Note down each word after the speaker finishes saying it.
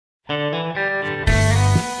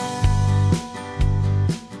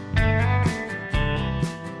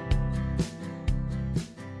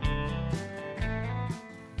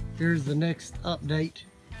here's the next update.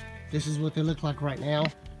 This is what they look like right now.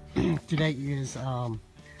 Today is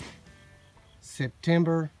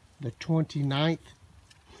September the 29th,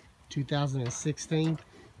 2016,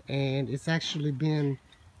 and it's actually been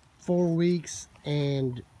 4 weeks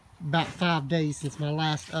and about 5 days since my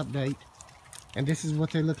last update, and this is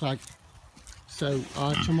what they look like. So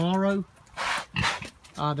tomorrow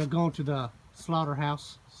they're going to the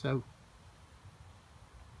slaughterhouse. So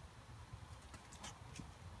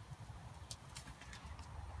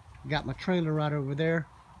got my trailer right over there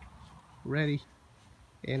ready,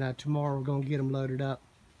 and tomorrow we're gonna get them loaded up.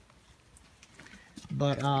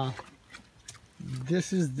 But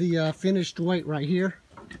this is the finished weight right here.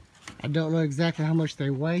 I don't know exactly how much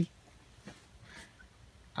they weigh,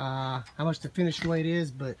 how much the finished weight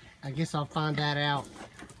is, but I guess I'll find that out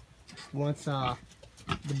once the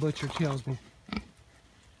butcher tells me.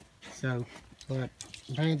 So, but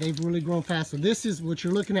man, they've really grown fast. So this is what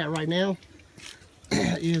you're looking at right now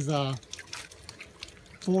is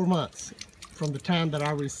 4 months from the time that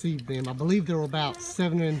I received them. I believe they were about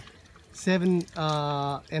seven and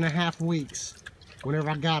a half weeks whenever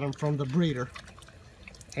I got them from the breeder,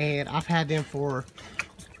 and I've had them for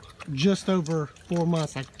just over 4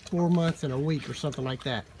 months, like 4 months and a week or something like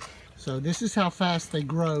that. So this is how fast they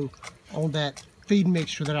grow on that feed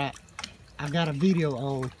mixture that I've got a video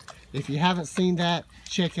on. If you haven't seen that,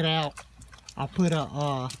 check it out. I'll put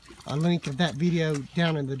a link of that video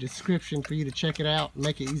down in the description for you to check it out,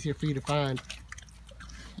 make it easier for you to find.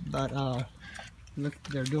 But look,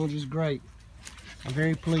 they're doing just great. I'm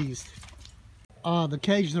very pleased. The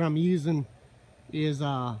cage that I'm using is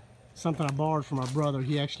something I borrowed from my brother.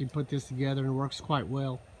 He actually put this together and it works quite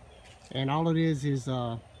well. And all it is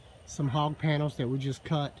some hog panels that we just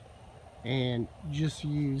cut and just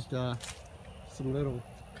used some little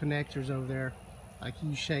connectors over there, like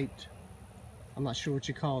U-shaped. I'm not sure what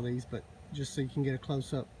you call these, but just so you can get a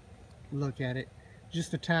close-up look at it.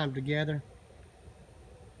 Just to tie them together.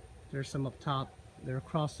 There's some up top. They're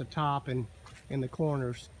across the top and in the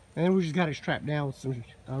corners. And then we just got it strapped down with some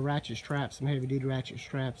ratchet straps, some heavy-duty ratchet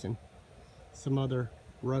straps, and some other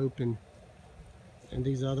rope and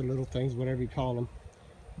these other little things, whatever you call them.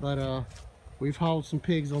 But we've hauled some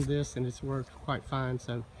pigs on this, and it's worked quite fine.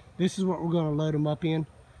 So this is what we're going to load them up in.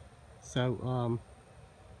 So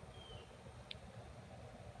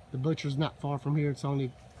the butcher's not far from here. It's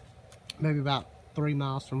only maybe about 3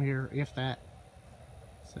 miles from here, if that.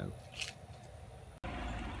 So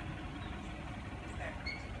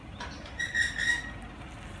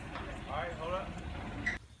alright, hold up.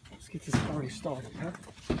 let's get this party started, huh?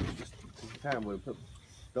 Just take your time with it.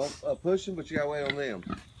 Don't push them, but you gotta wait on them.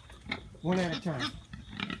 One at a time.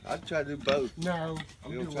 I'd try to do both. No,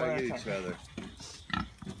 I'm You doing don't try one to at a get each time. other.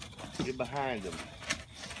 Get behind them.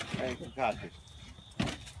 Hey, got this.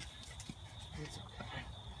 It's okay.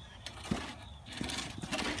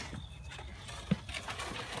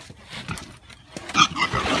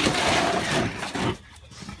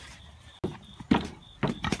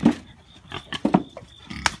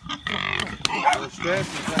 The stress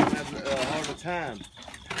is having a harder time.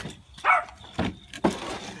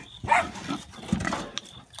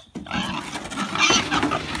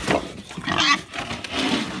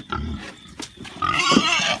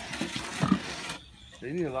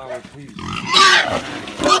 They need a lot of peace.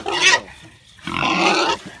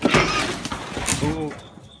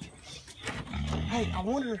 Hey, I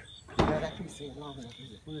wonder. Yeah, that piece ain't long enough,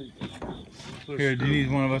 is it? Here, do you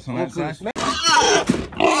need one of us on that side?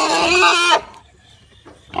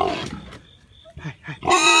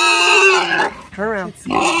 Turn around.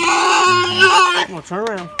 Come on, turn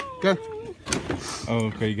around. Go. Oh,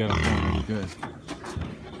 okay, you got a phone. Good.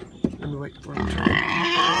 Let me wait for him to turn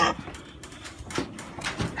around.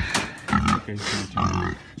 Okay, he's gonna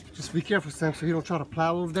turn. Just be careful, Sam, so he don't try to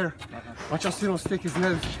plow over there. Watch out so he don't stick his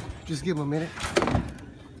nose. Just give him a minute.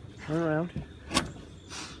 Turn around.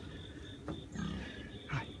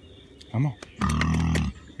 Hi. Come on.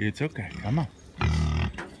 It's okay. Come on.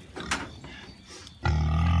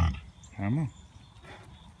 Come on.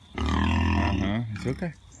 It's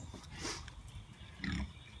okay.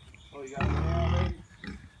 Oh, you got it now, already?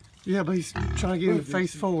 Yeah, but he's trying to get him to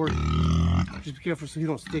face forward. Just be careful so he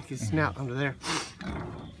don't stick his snout under there.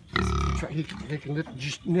 He can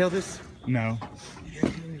just nail this. No.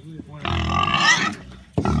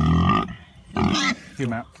 Get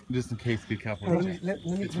him out, just in case we couple. Let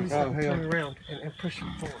me turn around and push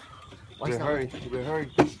him forward. You better hurry. You better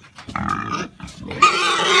hurry.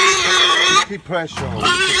 Keep pressure on.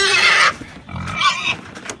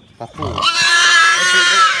 By 4.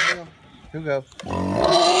 Here we go.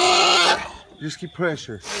 Just keep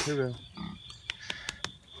pressure. Here we go.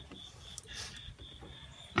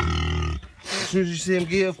 soon as you see him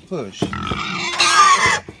give, push. There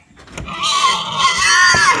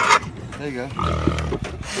you go.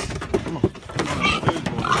 Come on.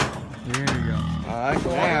 There you go.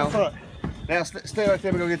 Alright, now stay right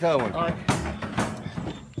there and go get the other one. Alright.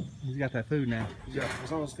 He's got that food now. Yeah,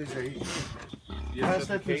 as long as fish are eating. Yeah, Try to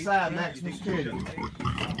step to the side, Max. We're scared.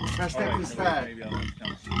 Try to step to the side. Maybe I'll come.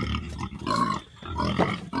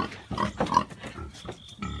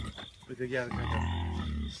 Put the other one.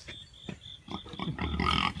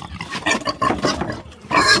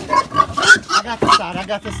 I got the side, I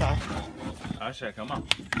got the side. I said, come on.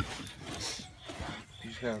 You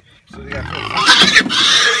just gotta, so they got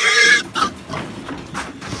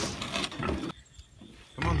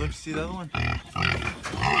Come on, don't you see the other one?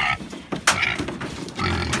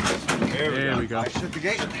 There we go. Right, shut the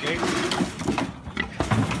gate. Shut the gate.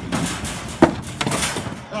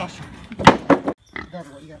 Oh, shit. That's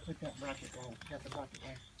what you gotta put that bracket on. You got the bracket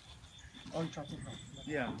on. Oh, you tried to put it.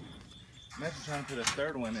 Yeah. Imagine trying to put a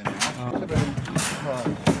third one in there.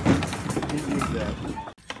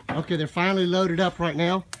 Okay, they're finally loaded up right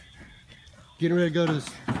now. Getting ready to go to the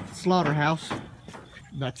slaughterhouse.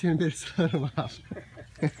 About 10 minutes out of my house.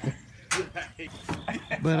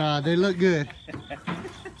 But they look good.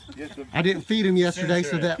 I didn't feed them yesterday,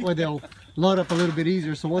 so that way they'll load up a little bit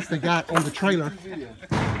easier. So once they got on the trailer,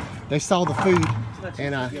 they saw the food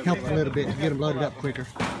and helped a little bit to get them loaded up quicker.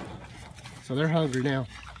 So they're hungry now.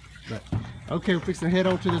 But okay, we're fixing to head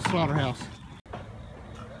on to the slaughterhouse.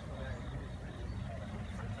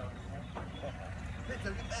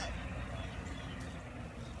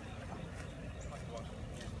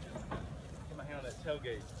 Put my hand on that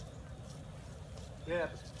tailgate. Yeah,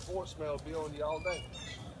 the sport smell will be on you all day.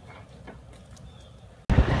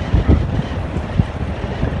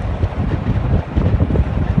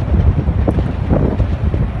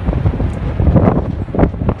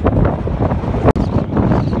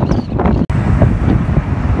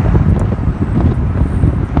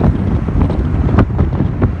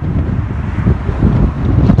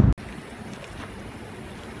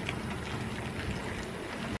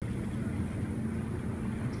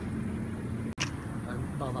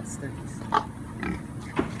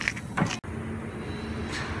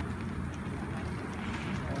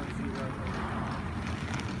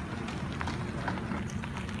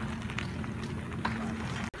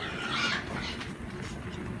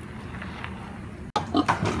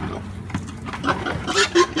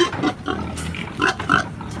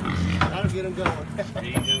 That'll get them going.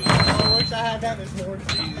 I wish I had that this morning.